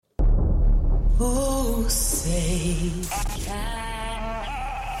say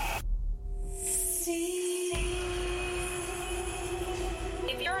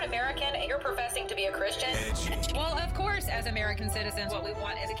If you're an American and you're professing to be a Christian, well, of course, as American citizens, what we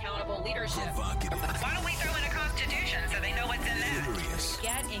want is accountable leadership. Why don't we throw in a constitution so they know what's in that?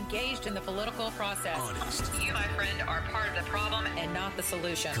 Get engaged in the political process. Honest. You, my friend, are part of the problem and not the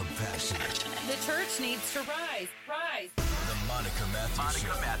solution. Compassionate. The church needs to rise. The Monica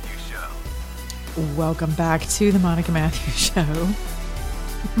Matthews Show. Welcome back to the Monica Matthews Show.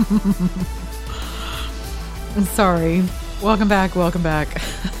 I'm sorry. Welcome back.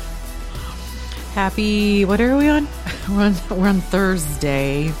 Happy, what are we on? We're on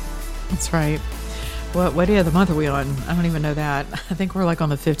Thursday. That's right. What day of the month are we on? I don't even know that. I think we're like on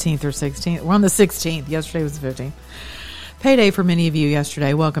the 15th or 16th. We're on the 16th. Yesterday was the 15th. Payday for many of you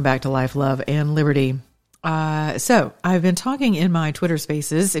yesterday. Welcome back to Life, Love, and Liberty. So I've been talking in my Twitter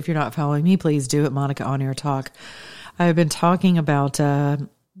spaces. If you're not following me, please do at Monica On Air Talk. I've been talking about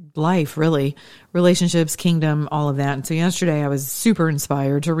life, really, relationships, kingdom, all of that. And so yesterday I was super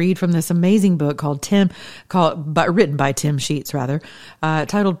inspired to read from this amazing book written by Tim Sheets,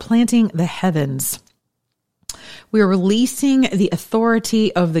 titled "Planting the Heavens." We are releasing the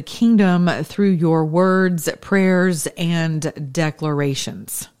authority of the kingdom through your words, prayers, and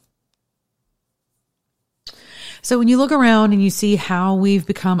declarations. So when you look around and you see how we've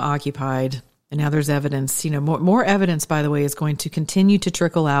become occupied, and now there's evidence, more evidence, by the way, is going to continue to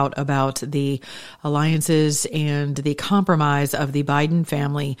trickle out about the alliances and the compromise of the Biden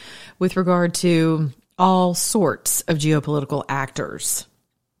family with regard to all sorts of geopolitical actors.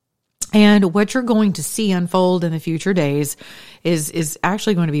 And what you're going to see unfold in the future days is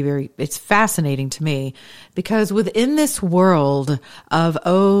actually going to be it's fascinating to me, because within this world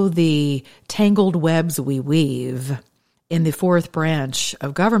of, the tangled webs we weave in the fourth branch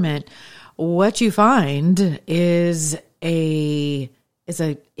of government, what you find is a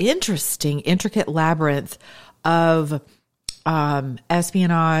interesting, intricate labyrinth of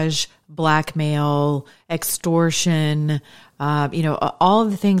espionage, blackmail, extortion, all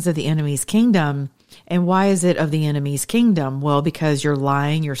of the things of the enemy's kingdom. And why is it of the enemy's kingdom? Well, because you're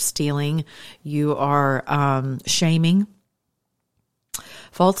lying, you're stealing, you are shaming,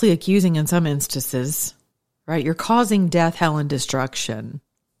 falsely accusing in some instances, right? You're causing death, hell, and destruction.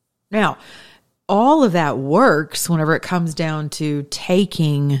 Now, all of that works whenever it comes down to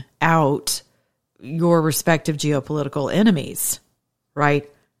taking out your respective geopolitical enemies, right?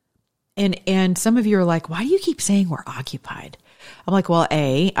 And some of you are like, why do you keep saying we're occupied? I'm like, well,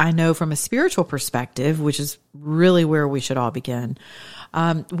 I know from a spiritual perspective, which is really where we should all begin,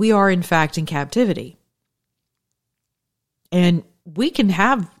 we are in fact in captivity. And we can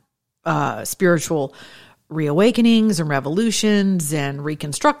have spiritual reawakenings and revolutions and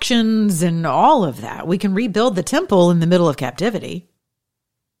reconstructions and all of that. We can rebuild the temple in the middle of captivity.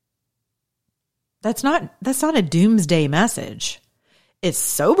 That's not a doomsday message. It's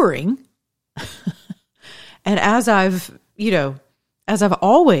sobering. And as I've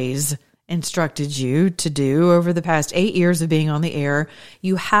always instructed you to do over the past 8 years of being on the air,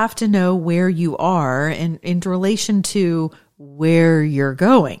 you have to know where you are in relation to where you're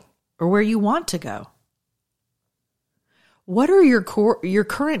going or where you want to go. What are your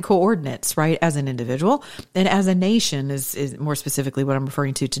current coordinates, right? As an individual and as a nation is more specifically what I'm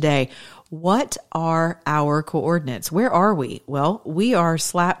referring to today. What are our coordinates? Where are we? Well, we are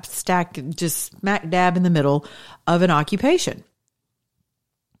just smack dab in the middle of an occupation.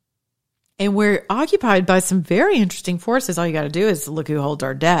 And we're occupied by some very interesting forces. All you got to do is look who holds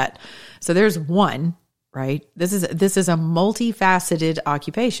our debt. So there's one, right? This is a multifaceted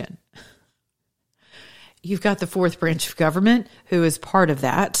occupation. You've got the fourth branch of government who is part of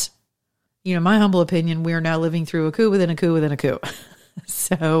that. My humble opinion, we are now living through a coup within a coup within a coup.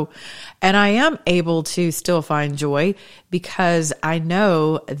 So, and I am able to still find joy because I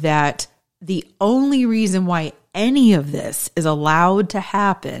know that the only reason why any of this is allowed to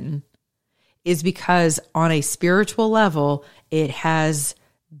happen is because on a spiritual level, it has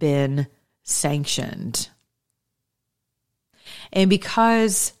been sanctioned. And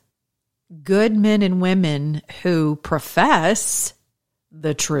because good men and women who profess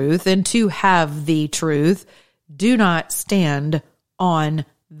the truth and to have the truth do not stand on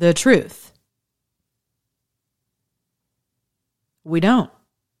the truth. We don't.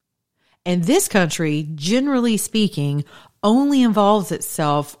 And this country, generally speaking, only involves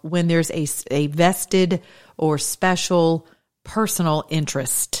itself when there's a vested or special personal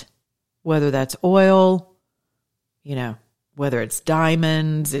interest, whether that's oil, whether it's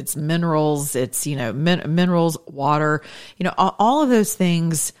diamonds, it's minerals, it's, minerals, water, all of those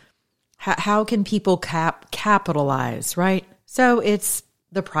things How can people capitalize, right? So it's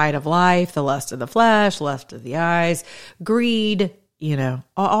the pride of life, the lust of the flesh, lust of the eyes, greed,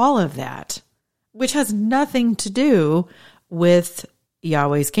 all of that, which has nothing to do with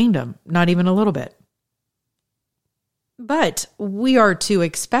Yahweh's kingdom, not even a little bit. But we are to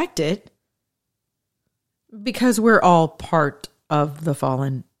expect it because we're all part of the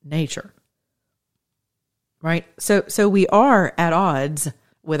fallen nature, right? So we are at odds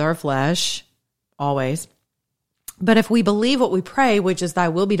with our flesh always. But if we believe what we pray, which is thy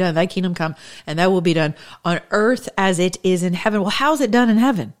will be done, thy kingdom come, and thy will be done on earth as it is in heaven. Well, how's it done in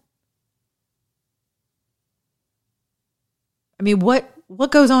heaven? I mean,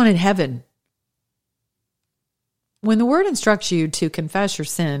 what goes on in heaven? When the word instructs you to confess your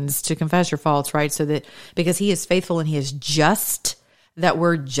sins, to confess your faults, right? So that because he is faithful and he is just, that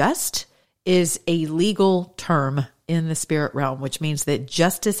word just is a legal term in the spirit realm, which means that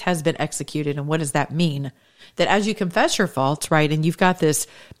justice has been executed. And what does that mean? That as you confess your faults, right, and you've got this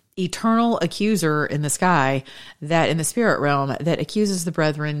eternal accuser in the sky, that in the spirit realm, that accuses the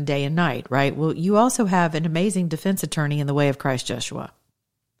brethren day and night, right? Well, you also have an amazing defense attorney in the way of Christ Joshua.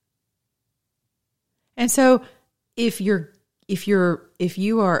 And so if you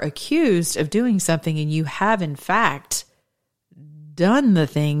are accused of doing something and you have in fact done the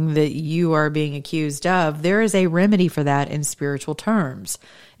thing that you are being accused of, there is a remedy for that in spiritual terms.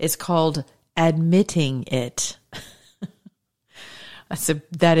 It's called admitting it.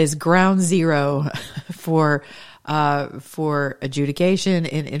 That is ground zero for adjudication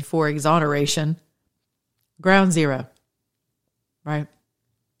and for exoneration. Ground zero, right?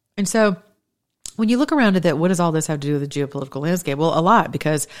 And so when you look around at that, what does all this have to do with the geopolitical landscape? Well, a lot,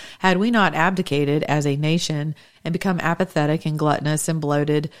 because had we not abdicated as a nation and become apathetic and gluttonous and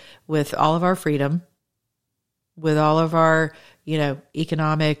bloated with all of our freedom, with all of our,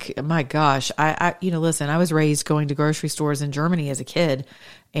 economic, my gosh, listen, I was raised going to grocery stores in Germany as a kid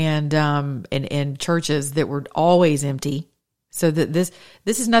and in churches that were always empty. So that this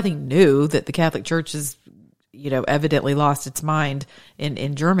is nothing new that the Catholic Church has, evidently lost its mind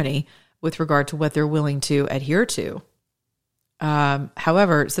in Germany with regard to what they're willing to adhere to.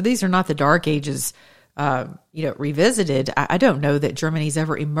 However, so these are not the dark ages, revisited. I don't know that Germany's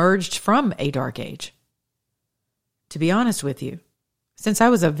ever emerged from a dark age. To be honest with you, since I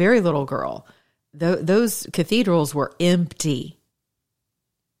was a very little girl, those cathedrals were empty.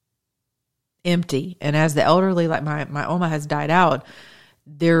 Empty. And as the elderly, like my Oma has died out,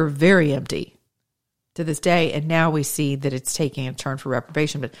 they're very empty to this day. And now we see that it's taking a turn for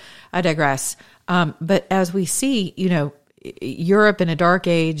reprobation, but I digress. But as we see, Europe in a dark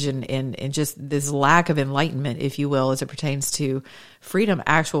age and just this lack of enlightenment, if you will, as it pertains to freedom,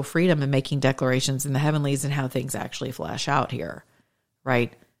 actual freedom, and making declarations in the heavenlies and how things actually flash out here,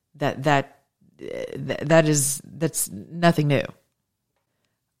 right? That's nothing new.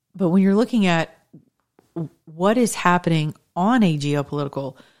 But when you're looking at what is happening on a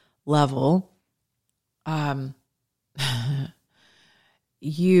geopolitical level,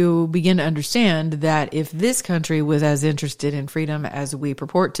 you begin to understand that if this country was as interested in freedom as we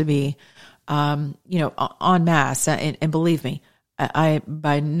purport to be, en masse, and believe me, I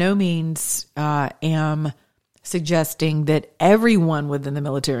by no means am suggesting that everyone within the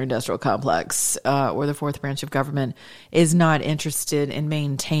military-industrial complex or the fourth branch of government is not interested in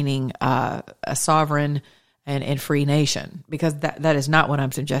maintaining a sovereign and free nation, because that is not what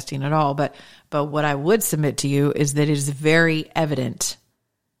I'm suggesting at all. But what I would submit to you is that it is very evident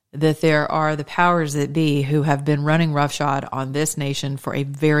that there are the powers that be who have been running roughshod on this nation for a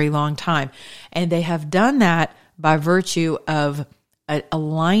very long time. And they have done that by virtue of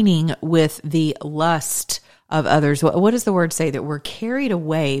aligning with the lust of others. What does the word say? That we're carried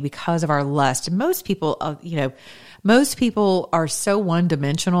away because of our lust. And most people, most people are so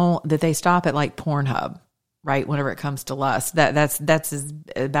one-dimensional that they stop at like Pornhub, right? Whenever it comes to lust, that's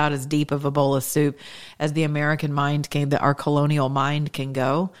about as deep of a bowl of soup as the American mind our colonial mind can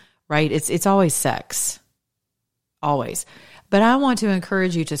go, right? It's always sex, always. But I want to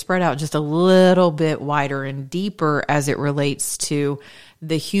encourage you to spread out just a little bit wider and deeper as it relates to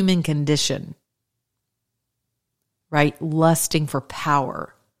the human condition, right? Lusting for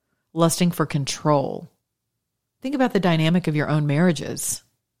power, lusting for control. Think about the dynamic of your own marriages.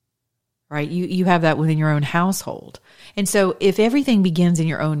 Right? You have that within your own household. And so if everything begins in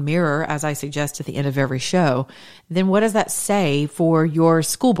your own mirror, as I suggest at the end of every show, then what does that say for your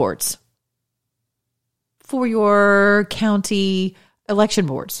school boards? For your county election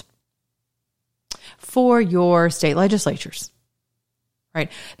boards? For your state legislatures? Right?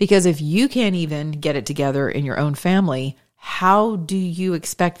 Because if you can't even get it together in your own family, how do you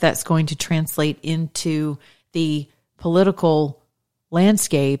expect that's going to translate into the political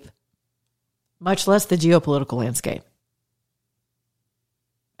landscape, much less the geopolitical landscape?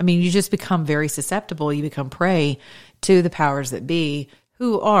 I mean, you just become very susceptible. You become prey to the powers that be,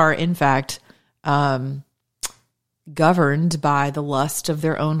 who are, in fact, governed by the lust of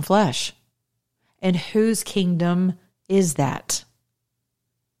their own flesh. And whose kingdom is that?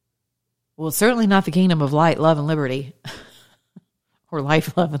 Well, it's certainly not the kingdom of light, love, and liberty, or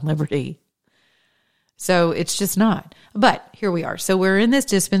life, love, and liberty. So it's just not. But here we are. So we're in this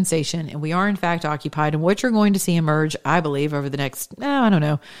dispensation, and we are in fact occupied. And what you're going to see emerge, I believe, over the next,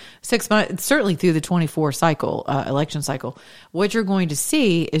 6 months, certainly through the 24 cycle, election cycle, what you're going to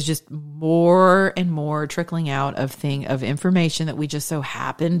see is just more and more trickling out of information that we just so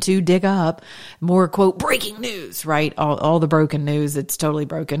happen to dig up. More, quote, breaking news, right? All the broken news. It's totally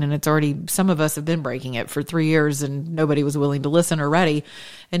broken. And it's already, some of us have been breaking it for 3 years and nobody was willing to listen or ready.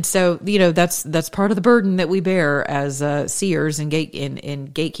 And so, that's part of the burden that we bear as seers and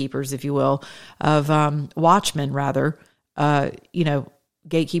gatekeepers, if you will, of watchmen, rather,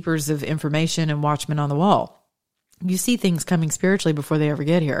 gatekeepers of information and watchmen on the wall. You see things coming spiritually before they ever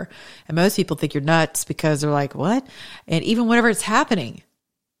get here. And most people think you're nuts because they're like, what? And even whenever it's happening,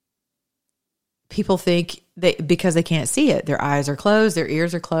 people think because they can't see it, their eyes are closed, their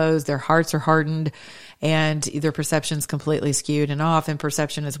ears are closed, their hearts are hardened, and their perception's completely skewed and off. And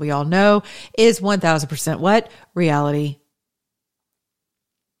perception, as we all know, is 1000% what? Reality.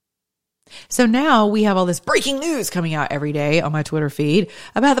 So now we have all this breaking news coming out every day on my Twitter feed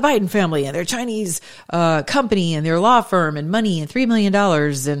about the Biden family and their Chinese company and their law firm and money and $3 million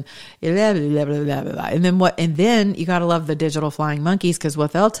and blah, blah, blah, blah, blah. And then what? And then you got to love the digital flying monkeys, because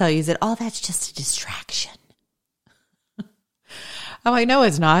what they'll tell you is that, oh, that's just a distraction. I'm like, no,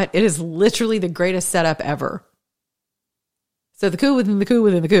 it's not. It is literally the greatest setup ever. So the coup within the coup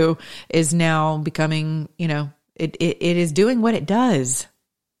within the coup is now becoming, it is doing what it does.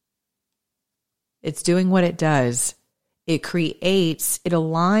 It's doing what it does. It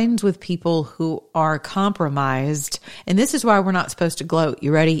aligns with people who are compromised. And this is why we're not supposed to gloat.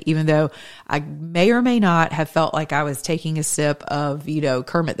 You ready? Even though I may or may not have felt like I was taking a sip of,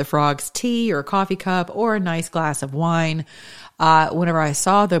 Kermit the Frog's tea or coffee cup or a nice glass of wine. Whenever I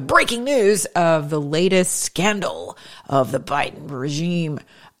saw the breaking news of the latest scandal of the Biden regime,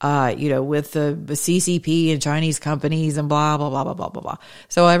 with the CCP and Chinese companies and blah, blah, blah, blah, blah, blah, blah.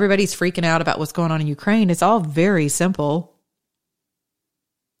 So everybody's freaking out about what's going on in Ukraine. It's all very simple.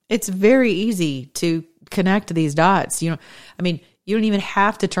 It's very easy to connect these dots. You don't even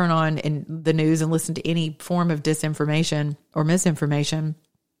have to turn on in the news and listen to any form of disinformation or misinformation.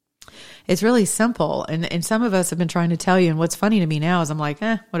 It's really simple. And some of us have been trying to tell you. And what's funny to me now is I'm like,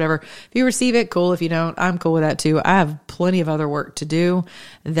 whatever. If you receive it, cool. If you don't, I'm cool with that too. I have plenty of other work to do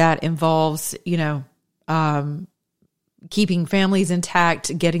that involves, keeping families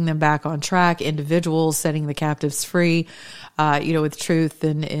intact, getting them back on track, individuals, setting the captives free, with truth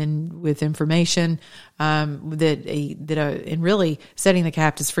and with information, and really setting the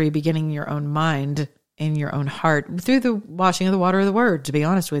captives free, beginning in your own mind, in your own heart, through the washing of the water of the word. To be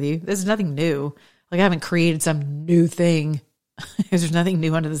honest with you, this is nothing new. Like, I haven't created some new thing. There's nothing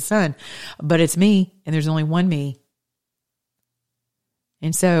new under the sun, but it's me, and there's only one me.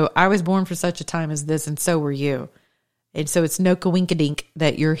 And so I was born for such a time as this, and so were you. And so it's no coinkadink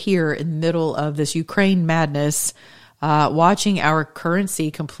that you're here in the middle of this Ukraine madness, watching our currency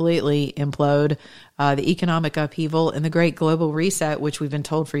completely implode, the economic upheaval, and the great global reset, which we've been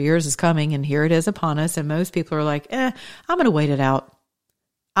told for years is coming, and here it is upon us. And most people are like, I'm going to wait it out.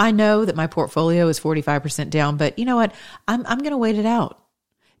 I know that my portfolio is 45% down, but you know what? I'm going to wait it out,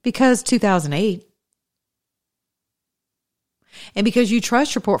 because 2008. And because you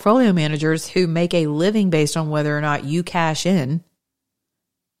trust your portfolio managers who make a living based on whether or not you cash in,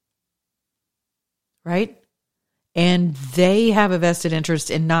 right? And they have a vested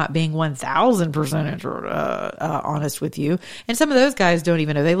interest in not being 1,000% honest with you. And some of those guys don't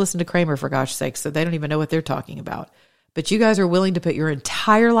even know. They listen to Kramer, for gosh sakes, so they don't even know what they're talking about. But you guys are willing to put your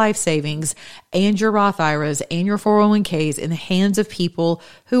entire life savings and your Roth IRAs and your 401ks in the hands of people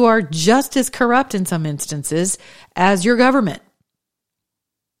who are just as corrupt in some instances as your government.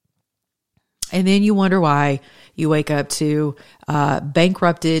 And then you wonder why you wake up to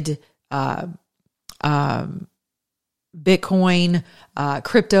bankrupted Bitcoin,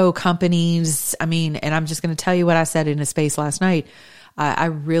 crypto companies. And I'm just going to tell you what I said in a space last night. I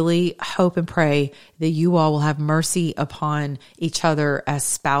really hope and pray that you all will have mercy upon each other as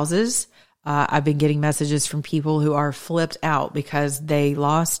spouses. I've been getting messages from people who are flipped out because they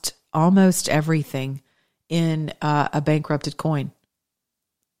lost almost everything in a bankrupted coin.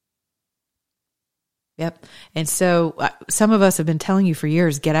 Yep. And so some of us have been telling you for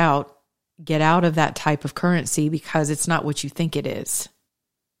years, get out of that type of currency because it's not what you think it is.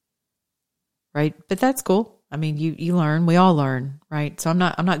 Right. But that's cool. I mean, you learn, we all learn, right? So I'm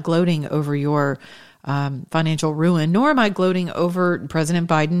not gloating over your financial ruin, nor am I gloating over President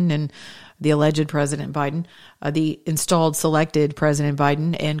Biden and the alleged President Biden, the installed selected President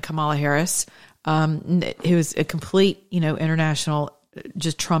Biden and Kamala Harris, who is a complete, international,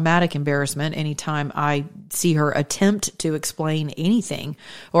 just traumatic embarrassment anytime I see her attempt to explain anything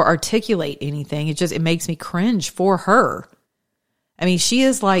or articulate anything. It makes me cringe for her. I mean, she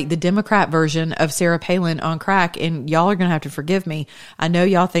is like the Democrat version of Sarah Palin on crack, and y'all are going to have to forgive me. I know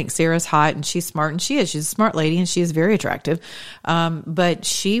y'all think Sarah's hot and she's smart, and she is. She's a smart lady and she is very attractive. But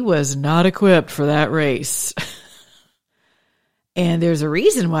she was not equipped for that race. And there's a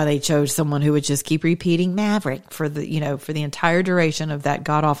reason why they chose someone who would just keep repeating Maverick for the entire duration of that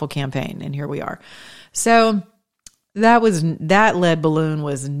god-awful campaign. And here we are. So that lead balloon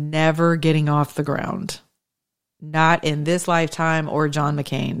was never getting off the ground. Not in this lifetime or John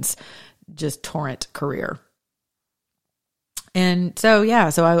McCain's just torrent career. And so,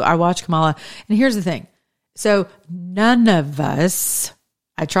 I watched Kamala. And here's the thing. So none of us,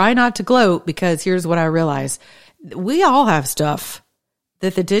 I try not to gloat because here's what I realize. We all have stuff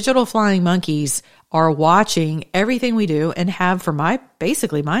that the digital flying monkeys are watching everything we do and have for my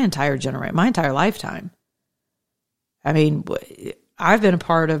entire lifetime. I mean, I've been a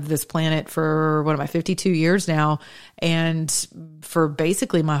part of this planet for 52 years now. And for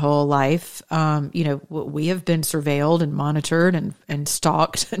basically my whole life, we have been surveilled and monitored and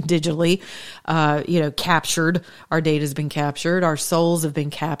stalked digitally, captured. Our data has been captured. Our souls have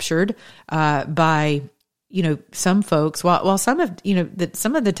been captured, by, some folks, while some of,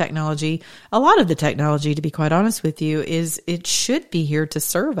 some of the technology, a lot of the technology, to be quite honest with you, it should be here to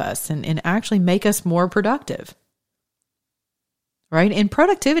serve us and actually make us more productive. Right? And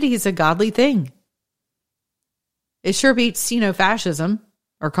productivity is a godly thing. It sure beats, fascism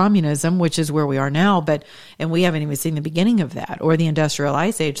or communism, which is where we are now, and we haven't even seen the beginning of that, or the industrial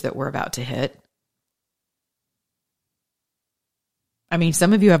ice age that we're about to hit. I mean,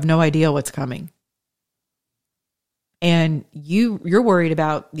 some of you have no idea what's coming. And you're worried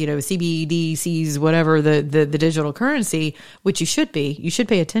about, CBDCs, whatever, the digital currency, which you should be. You should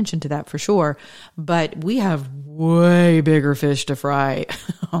pay attention to that for sure. But we have way bigger fish to fry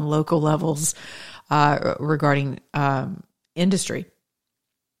on local levels regarding industry.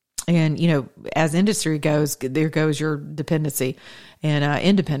 And, as industry goes, there goes your dependency and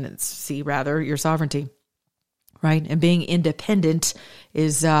independency, rather, your sovereignty. Right? And being independent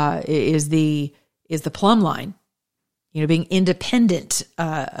is the plumb line. Being independent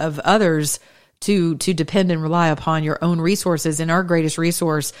of others to depend and rely upon your own resources. And our greatest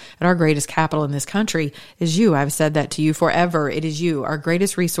resource and our greatest capital in this country is you. I've said that to you forever. It is you. Our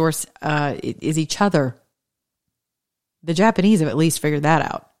greatest resource is each other. The Japanese have at least figured that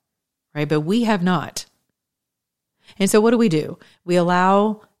out, right? But we have not. And so what do? We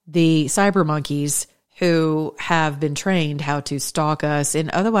allow the cyber monkeys who have been trained how to stalk us and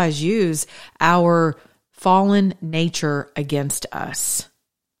otherwise use our fallen nature against us.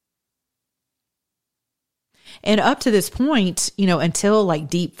 And up to this point, until like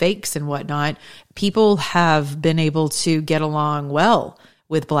deep fakes and whatnot, people have been able to get along well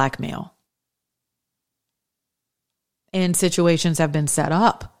with blackmail. And situations have been set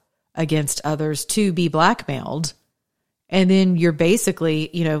up against others to be blackmailed. And then you're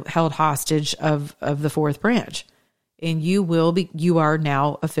basically, held hostage of the fourth branch. And you are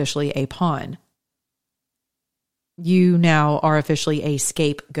now officially a pawn. You now are officially a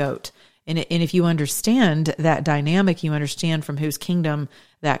scapegoat. And if you understand that dynamic, you understand from whose kingdom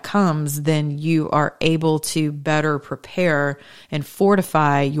that comes, then you are able to better prepare and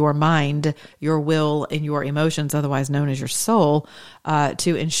fortify your mind, your will, and your emotions, otherwise known as your soul,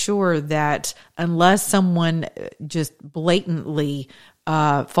 to ensure that unless someone just blatantly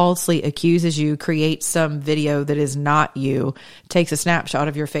falsely accuses you, creates some video that is not you, takes a snapshot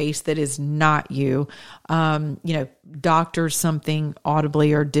of your face that is not you, doctors something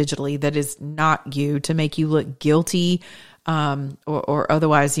audibly or digitally that is not you to make you look guilty, or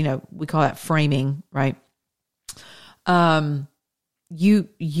otherwise, we call that framing, right?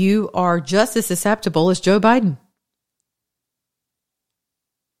 You are just as susceptible as Joe Biden.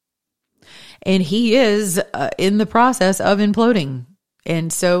 And he is in the process of imploding.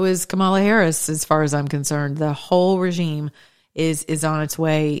 And so is Kamala Harris, as far as I'm concerned. The whole regime is on its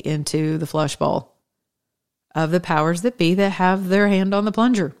way into the flush bowl of the powers that be that have their hand on the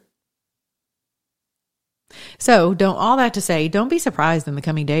plunger. So all that to say, don't be surprised in the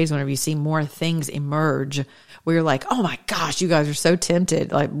coming days whenever you see more things emerge where you're like, oh my gosh, you guys are so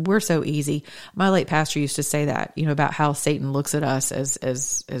tempted. Like, we're so easy. My late pastor used to say that, about how Satan looks at us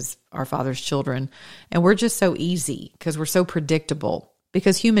as our Father's children. And we're just so easy because we're so predictable,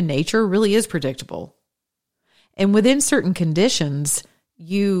 because human nature really is predictable. And within certain conditions,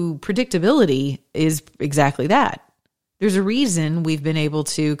 predictability is exactly that. There's a reason we've been able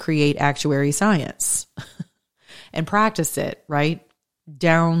to create actuary science and practice it, right?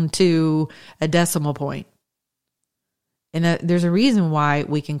 Down to a decimal point. And there's a reason why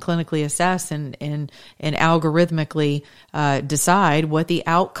we can clinically assess and algorithmically decide what the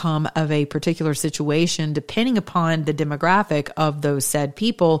outcome of a particular situation, depending upon the demographic of those said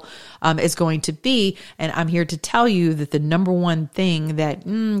people, is going to be. And I'm here to tell you that the number one thing that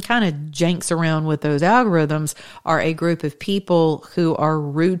kind of janks around with those algorithms are a group of people who are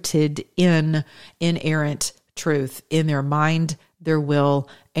rooted in inerrant truth in their mind, their will,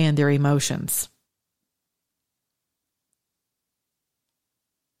 and their emotions.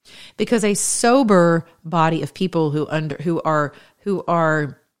 Because a sober body of people who are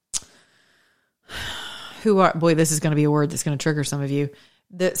boy, this is going to be a word that's going to trigger some of you.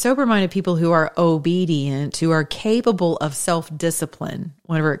 The sober-minded people who are obedient, who are capable of self-discipline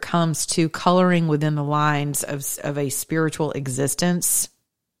whenever it comes to coloring within the lines of a spiritual existence,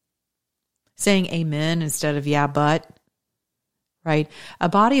 saying amen instead of yeah, but, right? A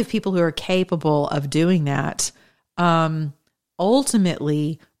body of people who are capable of doing that,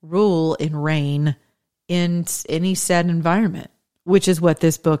 ultimately rule and reign in any set environment, which is what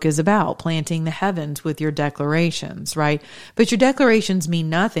this book is about, planting the heavens with your declarations, right? But your declarations mean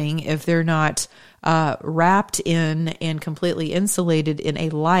nothing if they're not wrapped in and completely insulated in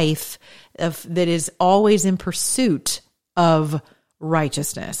a life that is always in pursuit of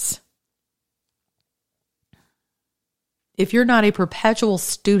righteousness. If you're not a perpetual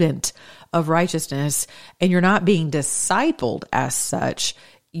student of righteousness and you're not being discipled as such,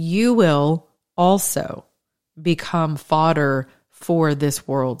 you will also become fodder for this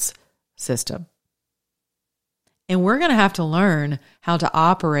world's system. And we're going to have to learn how to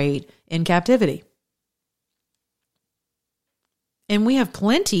operate in captivity. And we have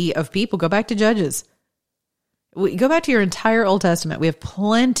plenty of people. Go back to Judges. Go back to your entire Old Testament. We have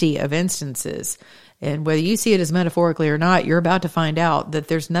plenty of instances. And whether you see it as metaphorically or not, you're about to find out that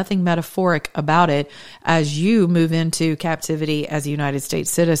there's nothing metaphoric about it as you move into captivity as a United States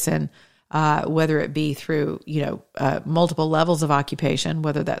citizen, whether it be through, multiple levels of occupation,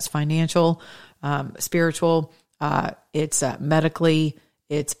 whether that's financial, spiritual, it's medically,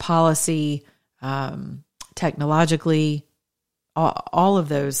 it's policy, technologically, all of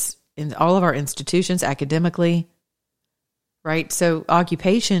those, in all of our institutions, academically, right? So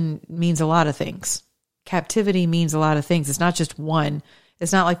occupation means a lot of things. Captivity means a lot of things. It's not just one.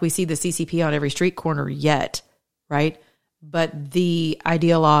 It's not like we see the CCP on every street corner yet, right? But the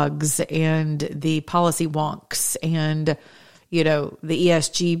ideologues and the policy wonks and, the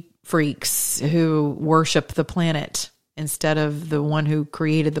ESG freaks who worship the planet instead of the one who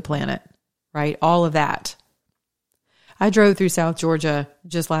created the planet, right? All of that. I drove through South Georgia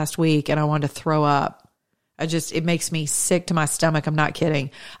just last week and I wanted to throw up. It makes me sick to my stomach. I'm not kidding.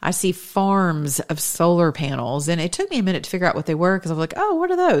 I see farms of solar panels and it took me a minute to figure out what they were because I was like, oh,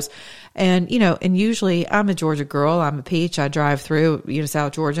 what are those? And, and usually I'm a Georgia girl. I'm a peach. I drive through,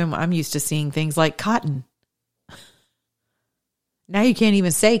 South Georgia. I'm used to seeing things like cotton. Now you can't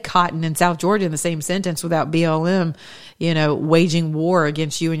even say cotton in South Georgia in the same sentence without BLM, waging war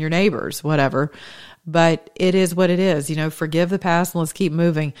against you and your neighbors, whatever. But it is what it is, forgive the past and let's keep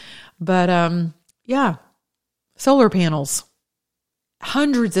moving. But, yeah. Solar panels,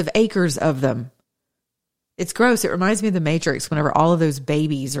 hundreds of acres of them. It's gross. It reminds me of the Matrix whenever all of those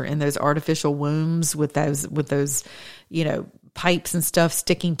babies are in those artificial wombs with those, pipes and stuff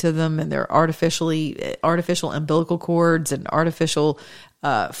sticking to them and they're artificial umbilical cords and artificial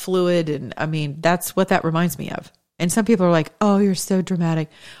fluid. And that's what that reminds me of. And some people are like, oh, you're so dramatic.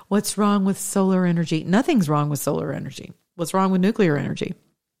 What's wrong with solar energy? Nothing's wrong with solar energy. What's wrong with nuclear energy?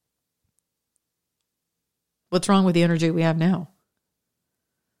 What's wrong with the energy we have now?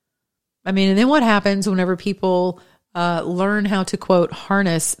 And then what happens whenever people learn how to, quote,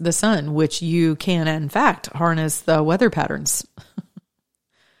 harness the sun, which you can, in fact, harness the weather patterns.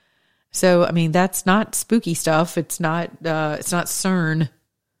 So, that's not spooky stuff. It's not CERN.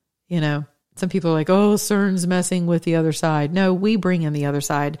 Some people are like, oh, CERN's messing with the other side. No, we bring in the other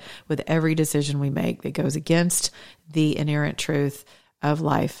side with every decision we make that goes against the inerrant truth of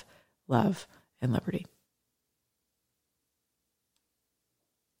life, love, and liberty.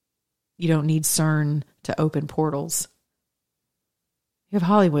 You don't need CERN to open portals. You have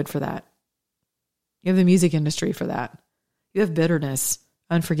Hollywood for that. You have the music industry for that. You have bitterness,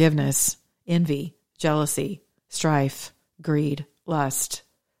 unforgiveness, envy, jealousy, strife, greed, lust,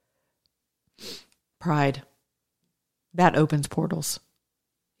 pride. That opens portals.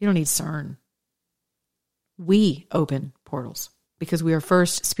 You don't need CERN. We open portals because we are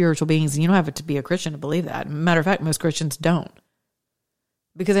first spiritual beings, and you don't have to be a Christian to believe that. Matter of fact, most Christians don't,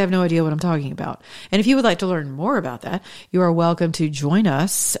 because they have no idea what I'm talking about. And if you would like to learn more about that, you are welcome to join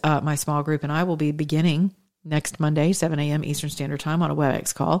us. My small group and I will be beginning next Monday, 7 a.m. Eastern Standard Time on a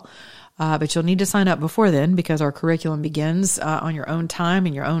WebEx call. But you'll need to sign up before then because our curriculum begins on your own time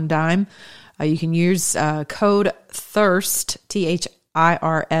and your own dime. You can use code THIRST,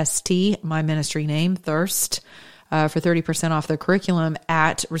 THIRST, my ministry name, THIRST, for 30% off the curriculum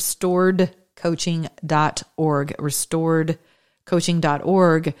at restoredcoaching.org,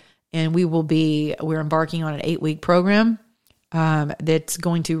 restoredcoaching.org. And we're embarking on an 8-week program that's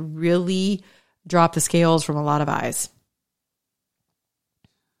going to really drop the scales from a lot of eyes.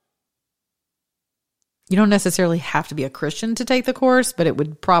 You don't necessarily have to be a Christian to take the course, but it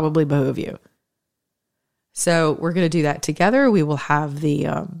would probably behoove you. So we're going to do that together. We will have the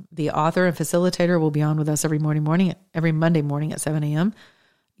author and facilitator will be on with us every Monday morning at 7 a.m.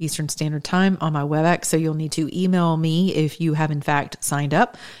 Eastern Standard Time on my WebEx. So you'll need to email me if you have in fact signed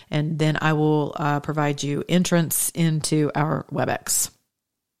up, and then I will provide you entrance into our WebEx.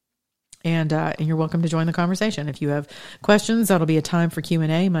 And you're welcome to join the conversation. If you have questions, that'll be a time for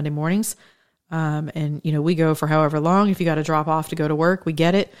Q&A Monday mornings. And we go for however long. If you got to drop off to go to work, we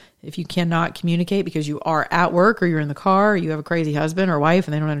get it. If you cannot communicate because you are at work or you're in the car, or you have a crazy husband or wife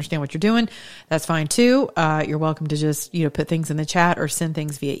and they don't understand what you're doing, that's fine too. You're welcome to just, put things in the chat or send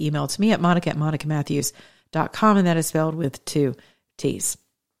things via email to me at monica@monicamatthews.com. And that is spelled with 2 T's.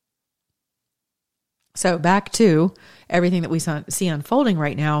 So back to everything that we see unfolding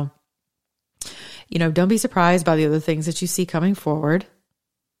right now. Don't be surprised by the other things that you see coming forward,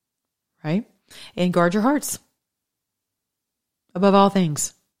 right? And guard your hearts above all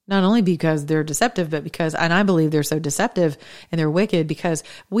things, not only because they're deceptive, but because, and I believe they're so deceptive and they're wicked because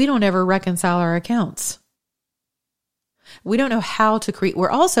we don't ever reconcile our accounts. We don't know how to create. We're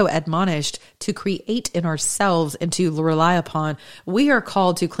also admonished to create in ourselves and to rely upon. We are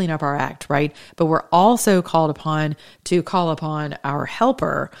called to clean up our act, right? But we're also called upon to call upon our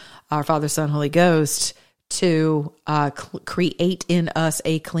helper, our Father, Son, Holy Ghost, to create in us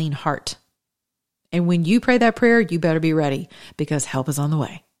a clean heart. And when you pray that prayer, you better be ready because help is on the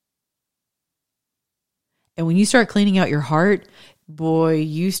way. And when you start cleaning out your heart, boy,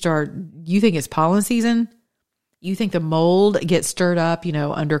 you think it's pollen season. You think the mold gets stirred up,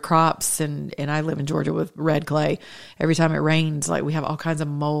 under crops. And I live in Georgia with red clay. Every time it rains, we have all kinds of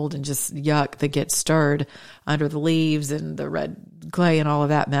mold and just yuck that gets stirred under the leaves and the red clay and all of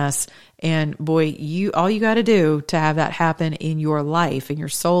that mess. And boy, all you got to do to have that happen in your life, in your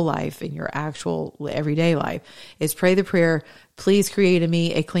soul life, in your actual everyday life is pray the prayer, please create in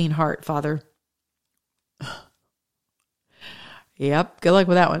me a clean heart, Father. Yep. Good luck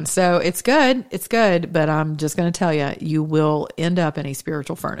with that one. So it's good. It's good. But I'm just going to tell you, you will end up in a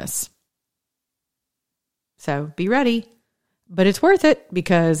spiritual furnace. So be ready. But it's worth it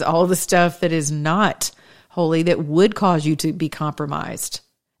because all the stuff that is not holy, that would cause you to be compromised,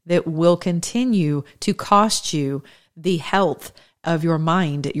 that will continue to cost you the health of your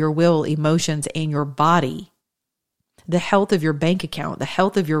mind, your will, emotions, and your body, the health of your bank account, the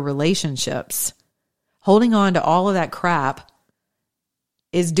health of your relationships. Holding on to all of that crap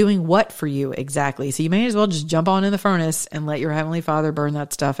is doing what for you exactly? So you may as well just jump on in the furnace and let your Heavenly Father burn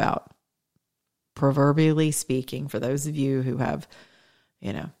that stuff out. Proverbially speaking, for those of you who have,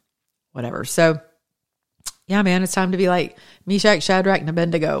 whatever. So yeah, man, it's time to be like Meshach, Shadrach, and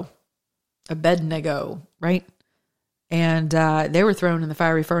Abednego, right? And they were thrown in the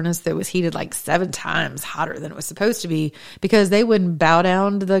fiery furnace that was heated 7 times hotter than it was supposed to be because they wouldn't bow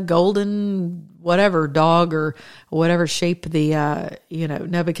down to the golden whatever dog or whatever shape the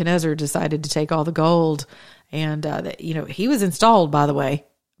Nebuchadnezzar decided to take all the gold. And he was installed, by the way,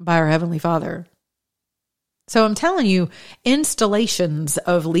 by our Heavenly Father. So I'm telling you, installations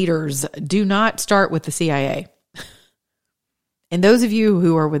of leaders do not start with the CIA. And those of you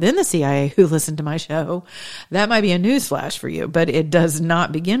who are within the CIA who listen to my show, that might be a newsflash for you, but it does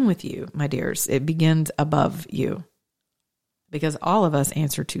not begin with you, my dears. It begins above you because all of us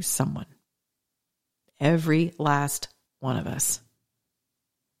answer to someone. Every last one of us.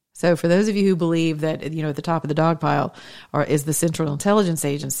 So for those of you who believe that, at the top of the dog pile is the Central Intelligence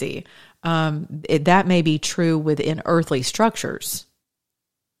Agency, that may be true within earthly structures.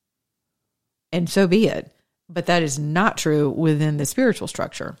 and so be it. But that is not true within the spiritual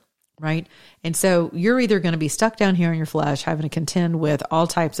structure, right? And so you're either going to be stuck down here in your flesh, having to contend with all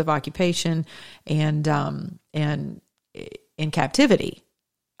types of occupation and in captivity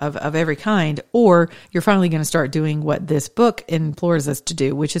of every kind, or you're finally going to start doing what this book implores us to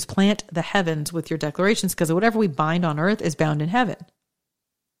do, which is plant the heavens with your declarations, because whatever we bind on earth is bound in heaven.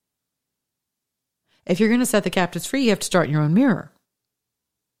 If you're going to set the captives free, you have to start in your own mirror.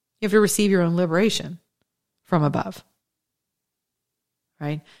 You have to receive your own liberation from above,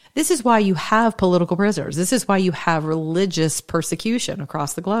 right? This is why you have political prisoners. This is why you have religious persecution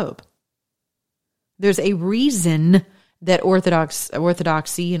across the globe. There's a reason that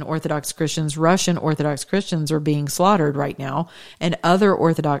Orthodoxy and Orthodox Christians, Russian Orthodox Christians, are being slaughtered right now, and other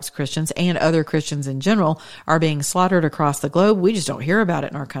Orthodox Christians and other Christians in general are being slaughtered across the globe. We just don't hear about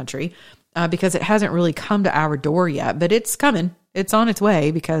it in our country because it hasn't really come to our door yet, but it's coming. It's on its way,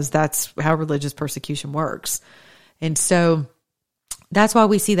 because that's how religious persecution works. And so that's why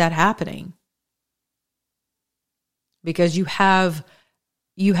we see that happening. Because you have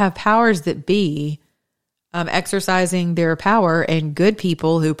powers that be exercising their power, and good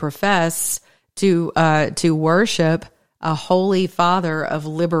people who profess to worship a holy Father of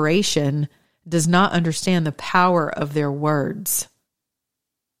liberation does not understand the power of their words.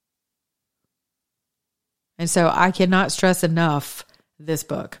 And so I cannot stress enough this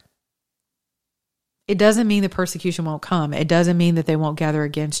book. It doesn't mean the persecution won't come. It doesn't mean that they won't gather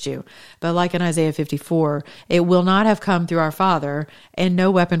against you. But like in Isaiah 54, it will not have come through our Father, and no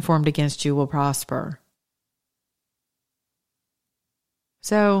weapon formed against you will prosper.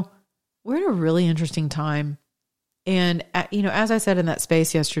 So we're in a really interesting time. And, as I said in that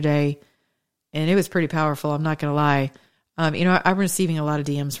space yesterday, and it was pretty powerful, I'm not going to lie. I'm receiving a lot of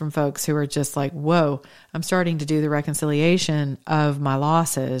DMs from folks who are just like, whoa, I'm starting to do the reconciliation of my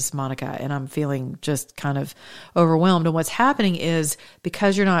losses, Monica, and I'm feeling just kind of overwhelmed. And what's happening is,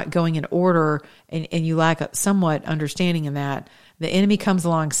 because you're not going in order and you lack a somewhat understanding in that, the enemy comes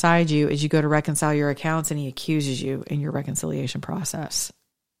alongside you as you go to reconcile your accounts, and he accuses you in your reconciliation process.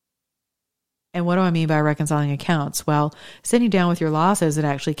 And what do I mean by reconciling accounts? Well, sitting down with your losses and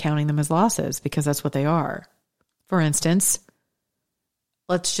actually counting them as losses, because that's what they are. For instance,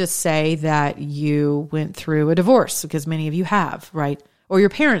 let's just say that you went through a divorce, because many of you have, right? Or your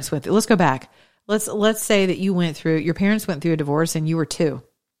parents went through. Let's go back. Let's say that your parents went through a divorce and you were 2,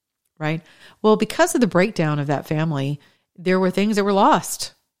 right? Well, because of the breakdown of that family, there were things that were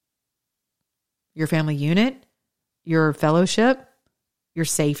lost. Your family unit, your fellowship, your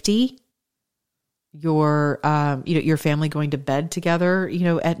safety, your family going to bed together,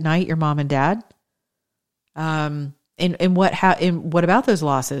 at night, your mom and dad. And what about those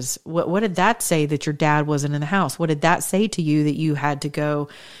losses? What did that say that your dad wasn't in the house? What did that say to you that you had to go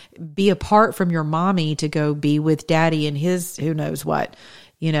be apart from your mommy to go be with daddy and his who knows what,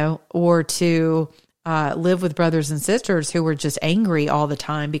 or to live with brothers and sisters who were just angry all the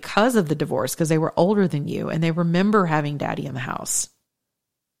time because of the divorce, because they were older than you and they remember having daddy in the house.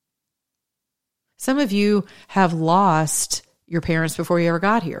 Some of you have lost your parents before you ever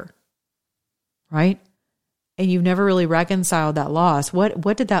got here, right? And you've never really reconciled that loss.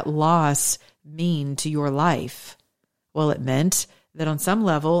 What did that loss mean to your life? Well, it meant that on some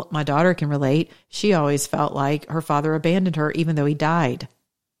level, my daughter can relate, she always felt like her father abandoned her even though he died.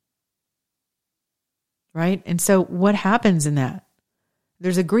 Right? And so what happens in that?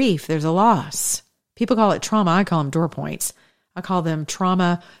 There's a grief, there's a loss. People call it trauma. I call them door points. I call them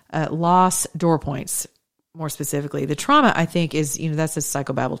trauma, loss door points. More specifically, the trauma, I think, is, that's a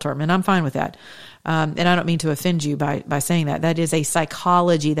psychobabble term, and I'm fine with that. And I don't mean to offend you by saying that. That is a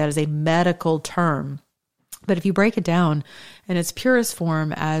psychology, that is a medical term. But if you break it down in its purest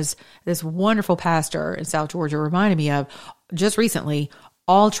form, as this wonderful pastor in South Georgia reminded me of just recently,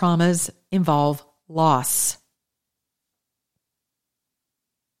 all traumas involve loss.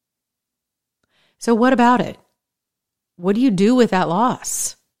 So what about it? What do you do with that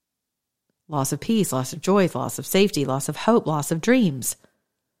loss? Loss of peace, loss of joy, loss of safety, loss of hope, loss of dreams,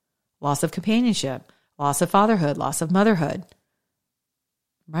 loss of companionship, loss of fatherhood, loss of motherhood,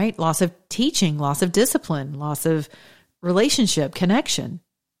 right? Loss of teaching, loss of discipline, loss of relationship, connection.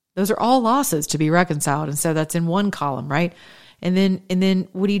 Those are all losses to be reconciled. And so that's in one column, right? And then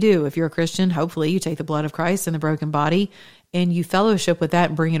what do you do? If you're a Christian, hopefully you take the blood of Christ in the broken body and you fellowship with that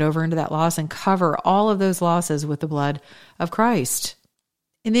and bring it over into that loss and cover all of those losses with the blood of Christ.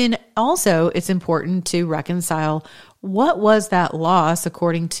 And then also it's important to reconcile what was that loss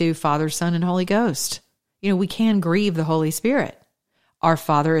according to Father, Son, and Holy Ghost. We can grieve the Holy Spirit. Our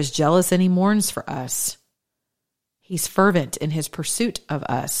Father is jealous and he mourns for us. He's fervent in his pursuit of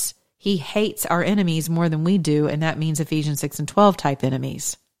us. He hates our enemies more than we do, and that means Ephesians 6:12 type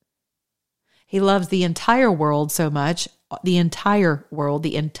enemies. He loves the entire world so much, the entire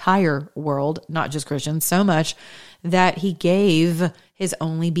world, not just Christians, so much that he gave his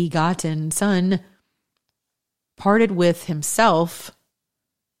only begotten Son, parted with himself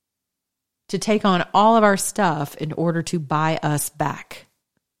to take on all of our stuff in order to buy us back,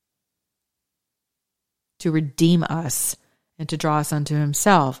 to redeem us, and to draw us unto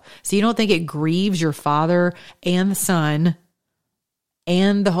himself. So you don't think it grieves your Father and the Son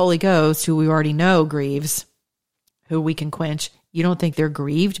and the Holy Ghost, who we already know grieves, who we can quench. You don't think they're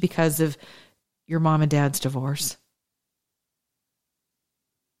grieved because of your mom and dad's divorce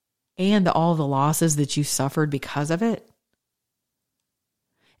and all the losses that you suffered because of it?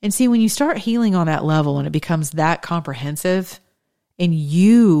 And see, when you start healing on that level and it becomes that comprehensive, and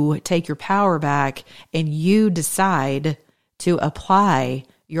you take your power back and you decide to apply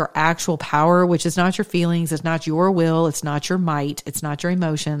your actual power, which is not your feelings, it's not your will, it's not your might, it's not your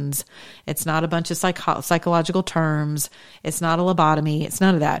emotions, it's not a bunch of psychological terms, it's not a lobotomy, it's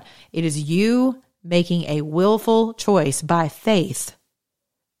none of that. It is you making a willful choice by faith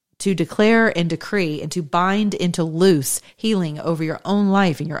to declare and decree and to bind and to loose healing over your own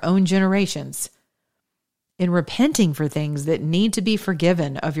life and your own generations, in repenting for things that need to be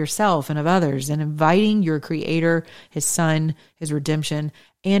forgiven of yourself and of others, and inviting your Creator, his Son, his redemption,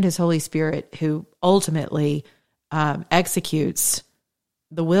 and his Holy Spirit, who ultimately executes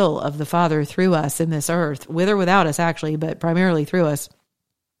the will of the Father through us in this earth, with or without us actually, but primarily through us.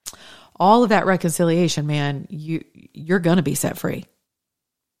 All of that reconciliation, man, you're going to be set free.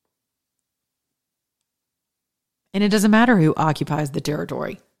 And it doesn't matter who occupies the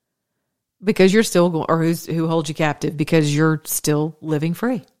territory, because you're still, or who holds you captive, because you're still living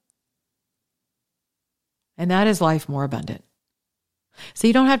free. And that is life more abundant. So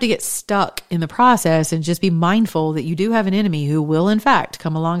you don't have to get stuck in the process, and just be mindful that you do have an enemy who will in fact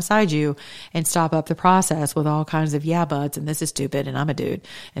come alongside you and stop up the process with all kinds of yeah buts, and this is stupid, and I'm a dude,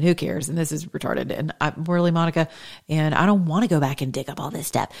 and who cares, and this is retarded, and I'm really Monica, and I don't want to go back and dig up all this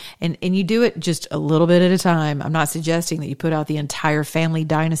stuff. And you do it just a little bit at a time. I'm not suggesting that you put out the entire family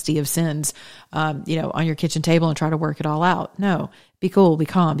dynasty of sins, on your kitchen table and try to work it all out. No, be cool, be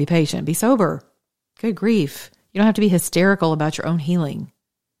calm, be patient, be sober. Good grief. You don't have to be hysterical about your own healing.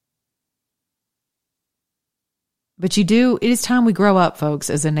 But it is time we grow up, folks,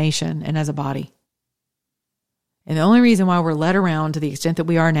 as a nation and as a body. And the only reason why we're led around to the extent that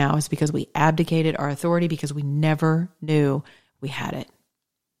we are now is because we abdicated our authority, because we never knew we had it.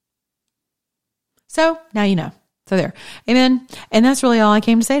 So now you know. So there. Amen. And that's really all I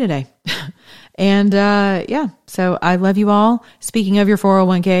came to say today. And so I love you all. Speaking of your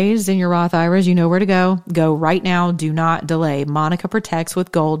 401ks and your Roth IRAs, you know where to go. Go right now. Do not delay.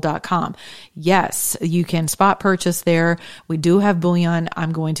 MonicaProtectsWithGold.com. Yes, you can spot purchase there. We do have bullion.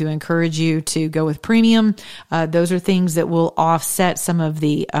 I'm going to encourage you to go with premium. Those are things that will offset some of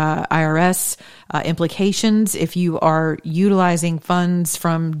the IRS implications if you are utilizing funds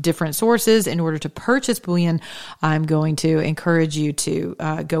from different sources in order to purchase bullion. I'm going to encourage you to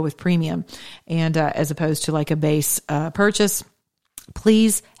go with premium, and as opposed to like a base purchase.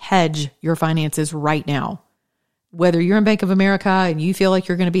 Please hedge your finances right now. Whether you're in Bank of America and you feel like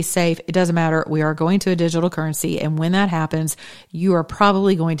you're going to be safe, it doesn't matter. We are going to a digital currency. And when that happens, you are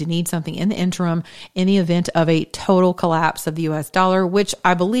probably going to need something in the interim in the event of a total collapse of the US dollar, which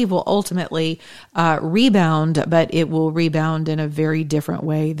I believe will ultimately rebound, but it will rebound in a very different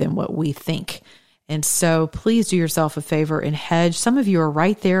way than what we think. And so please do yourself a favor and hedge. Some of you are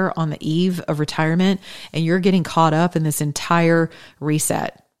right there on the eve of retirement, and you're getting caught up in this entire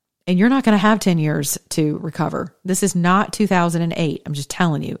reset. And you're not going to have 10 years to recover. This is not 2008. I'm just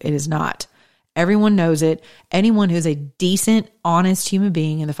telling you, it is not. Everyone knows it. Anyone who's a decent, honest human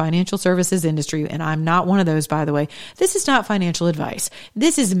being in the financial services industry, and I'm not one of those, by the way, this is not financial advice.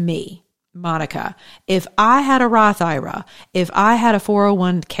 This is me, Monica. If I had a Roth IRA, if I had a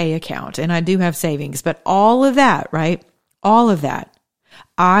 401k account, and I do have savings, but all of that, right? All of that,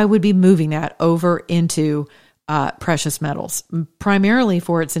 I would be moving that over into precious metals, primarily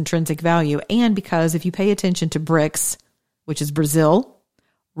for its intrinsic value. And because if you pay attention to BRICS, which is Brazil,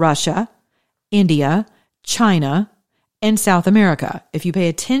 Russia, India, China, and South America, if you pay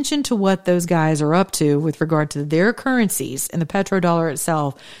attention to what those guys are up to with regard to their currencies and the petrodollar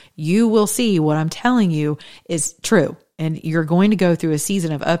itself, you will see what I'm telling you is true. And you're going to go through a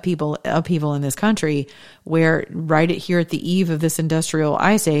season of upheaval in this country, where right here at the eve of this industrial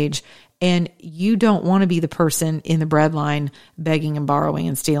ice age, and you don't want to be the person in the bread line begging and borrowing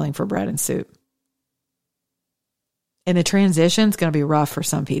and stealing for bread and soup. And the transition is going to be rough for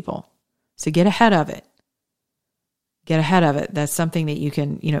some people. So get ahead of it. Get ahead of it. That's something that you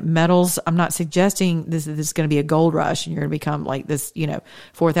can, metals. I'm not suggesting this is going to be a gold rush and you're going to become like this,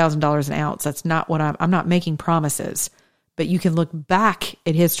 $4,000 an ounce. That's not what I'm not making promises, but you can look back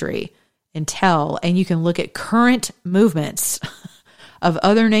at history and tell, and you can look at current movements of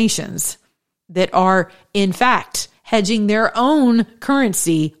other nations that are in fact hedging their own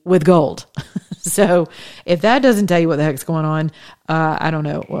currency with gold. So if that doesn't tell you what the heck's going on, I don't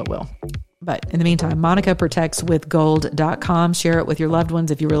know what will. But in the meantime, MonicaProtectsWithGold.com. Share it with your loved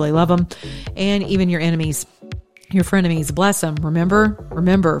ones if you really love them. And even your enemies, your frenemies, bless them.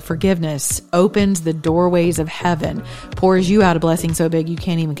 Remember, forgiveness opens the doorways of heaven, pours you out a blessing so big you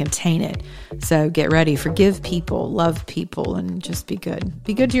can't even contain it. So get ready. Forgive people, love people, and just be good.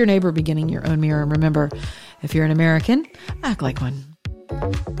 Be good to your neighbor, beginning your own mirror. And remember, if you're an American, act like one.